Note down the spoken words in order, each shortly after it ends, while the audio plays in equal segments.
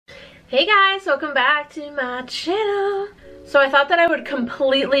Hey guys, welcome back to my channel. So I thought that I would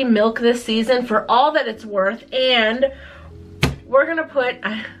completely milk this season for all that it's worth, and we're gonna put,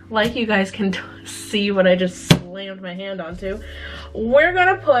 like you guys can see what I just slammed my hand onto, we're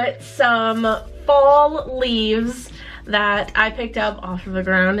gonna put some fall leaves that I picked up off of the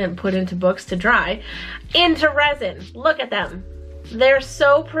ground and put into books to dry into resin. Look at them. They're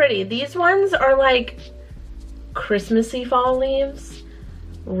so pretty. These ones are like Christmassy fall leaves.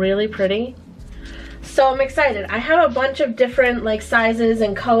 Really pretty. So I'm excited. I have a bunch of different like sizes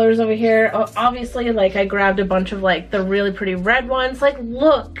and colors over here. Obviously, like I grabbed a bunch of like the really pretty red ones. Like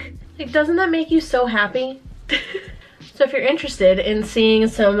look, like doesn't that make you so happy? So if you're interested in seeing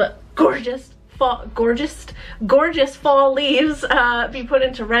some gorgeous fall leaves be put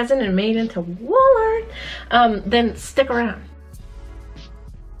into resin and made into wall art, then stick around.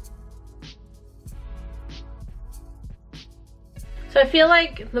 So I feel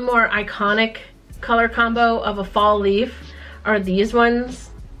like the more iconic color combo of a fall leaf are these ones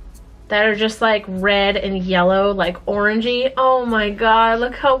that are just like red and yellow, like orangey. Oh my god,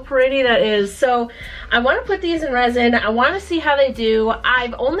 look how pretty that is. So I want to put these in resin. I want to see how they do.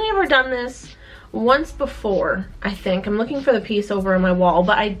 I've only ever done this once before, I think. I'm looking for the piece over on my wall,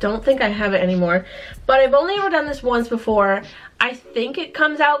 but I don't think I have it anymore. But I've only ever done this once before. I think it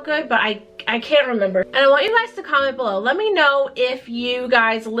comes out good, but I can't remember. And I want you guys to comment below. Let me know if you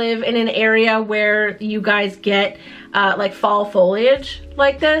guys live in an area where you guys get like fall foliage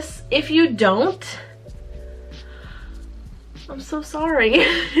like this. If you don't, I'm so sorry.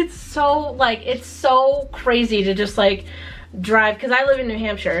 It's so crazy to just like drive, because I live in New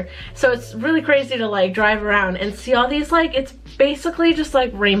Hampshire, so it's really crazy to like drive around and see all these, like, it's basically just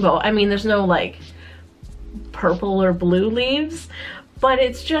like rainbow. I mean, there's no like purple or blue leaves, but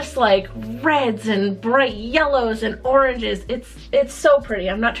it's just like reds and bright yellows and oranges. It's so pretty.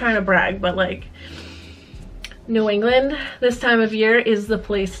 I'm not trying to brag, but like New England this time of year is the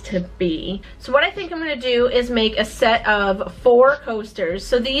place to be. So what I think I'm gonna do is make a set of 4 coasters.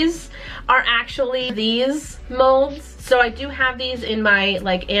 So these are actually these molds. So I do have these in my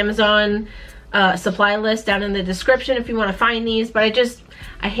like Amazon supply list down in the description if you want to find these, but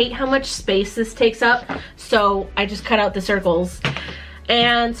I hate how much space this takes up, so I just cut out the circles.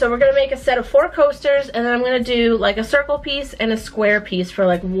 And so we're gonna make a set of 4 coasters, and then I'm gonna do like a circle piece and a square piece for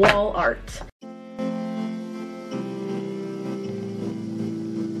like wall art.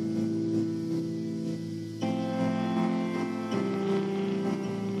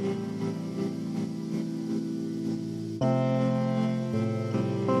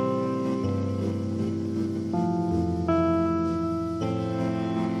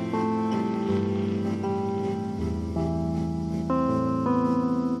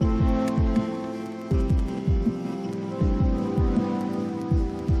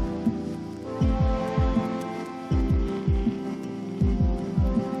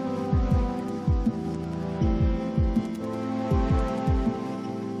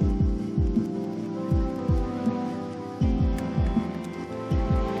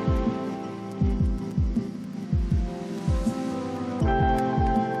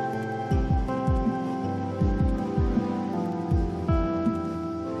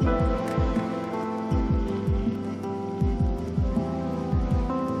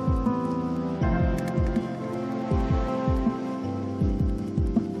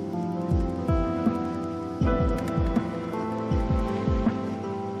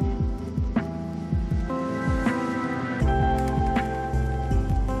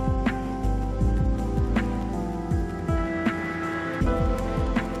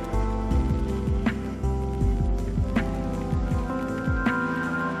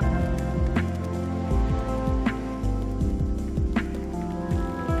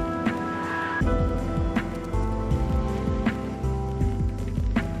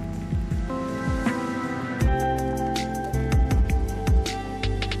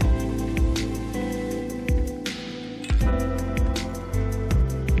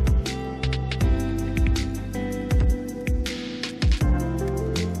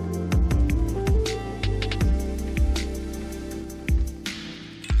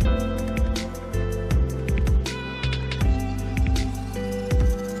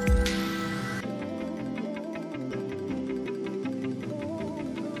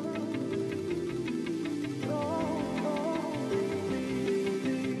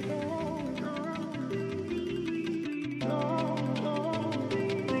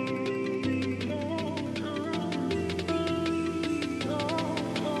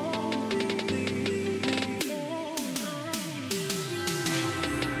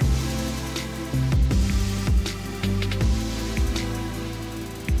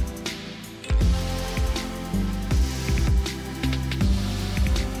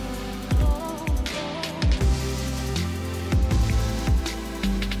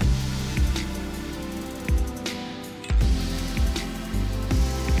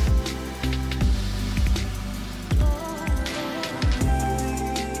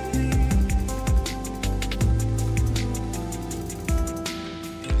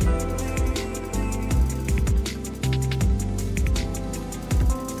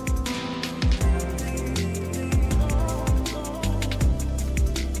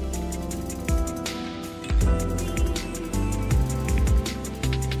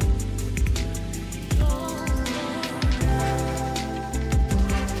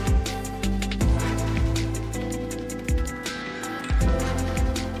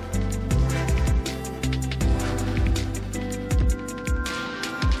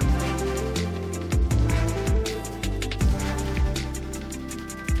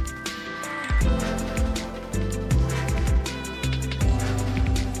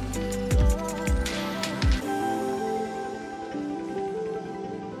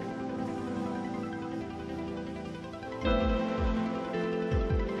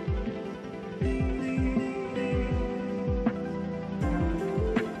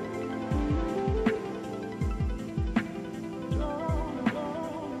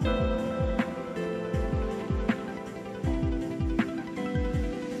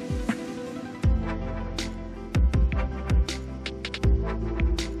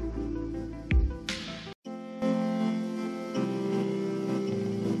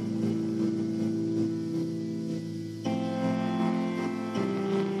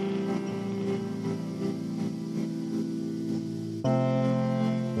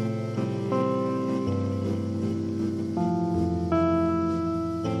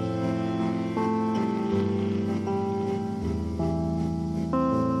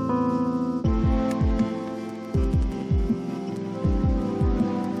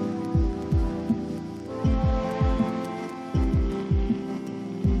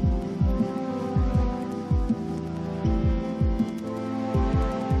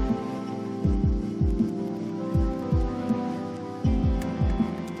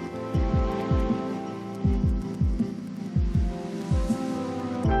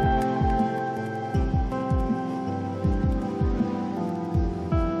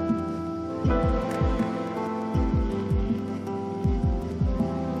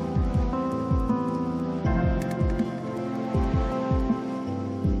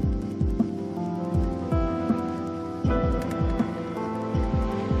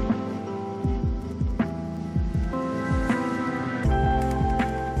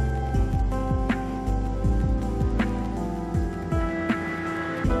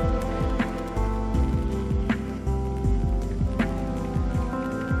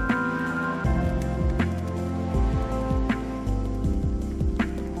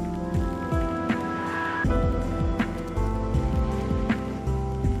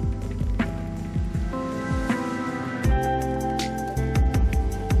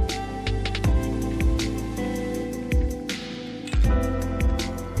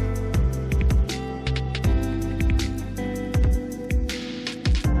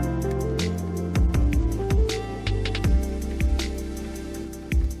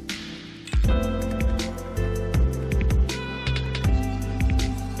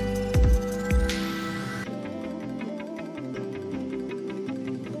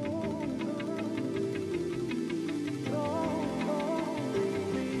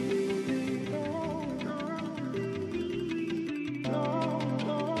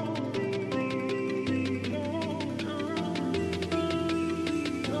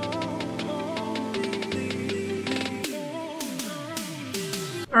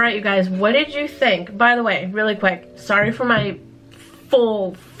 All right, you guys, what did you think? By the way, really quick, sorry for my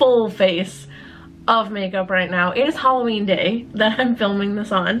full face of makeup right now. It is Halloween day that I'm filming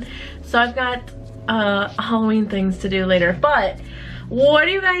this on, so I've got Halloween things to do later. But what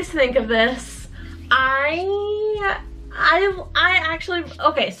do you guys think of this? I actually,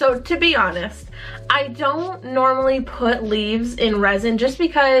 okay, so to be honest, I don't normally put leaves in resin just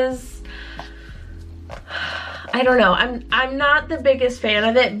because I don't know, I'm not the biggest fan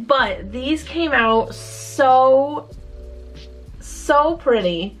of it, but these came out so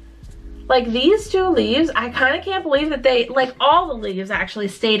pretty. Like these two leaves, I kind of can't believe that they, like all the leaves actually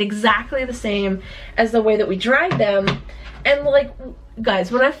stayed exactly the same as the way that we dried them. And like,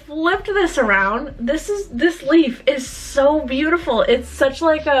 guys, when I flipped this around, this leaf is so beautiful. It's such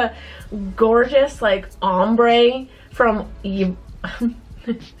like a gorgeous like ombre from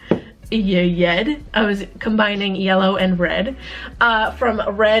Yed. I was combining yellow and red, from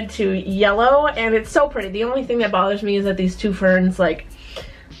red to yellow, and it's so pretty. The only thing that bothers me is that these two ferns like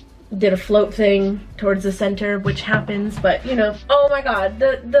did a float thing towards the center, which happens, but you know. Oh my god,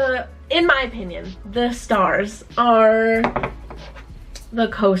 in my opinion, the stars are the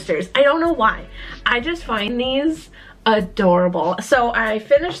coasters. I don't know why. I just find these adorable. So I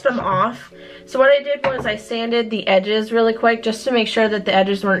finished them off. So what I did was I sanded the edges really quick just to make sure that the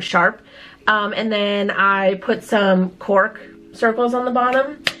edges weren't sharp. And then I put some cork circles on the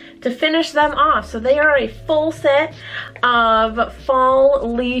bottom to finish them off. So they are a full set of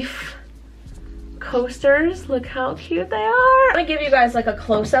fall leaf coasters. Look how cute they are. I'm gonna give you guys like a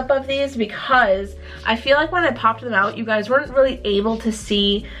close-up of these because I feel like when I popped them out, you guys weren't really able to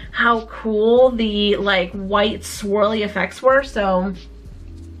see how cool the like white swirly effects were. So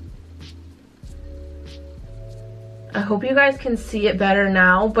I hope you guys can see it better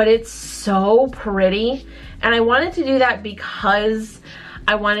now, but it's so pretty. And I wanted to do that because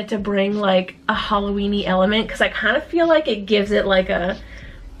I wanted to bring like a Halloween-y element because I kind of feel like it gives it like a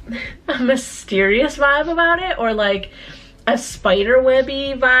mysterious vibe about it, or like a spider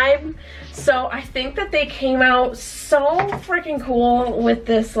webby vibe. So I think that they came out so freaking cool with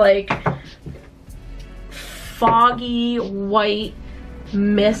this like foggy white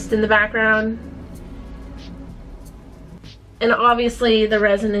mist in the background. And obviously the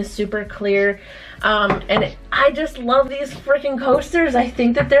resin is super clear. I just love these freaking coasters. I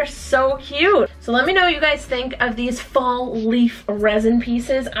think that they're so cute. So let me know what you guys think of these fall leaf resin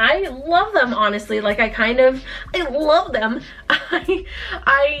pieces. I love them, honestly. Like I love them.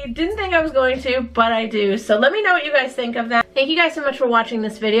 I didn't think I was going to, but I do. So let me know what you guys think of that. Thank you guys so much for watching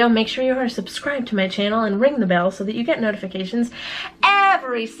this video. Make sure you are subscribed to my channel and ring the bell so that you get notifications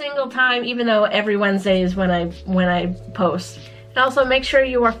every single time, even though every Wednesday is when I post. And also make sure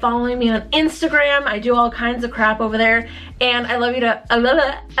you are following me on Instagram. I do all kinds of crap over there. And I love you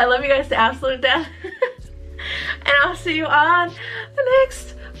guys to absolute death. And I'll see you on the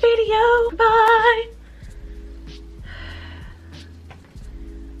next video. Bye.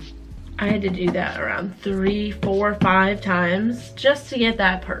 I had to do that around 3, 4, 5 times just to get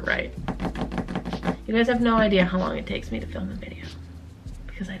that part right. You guys have no idea how long it takes me to film a video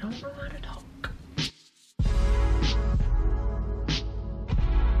because I don't know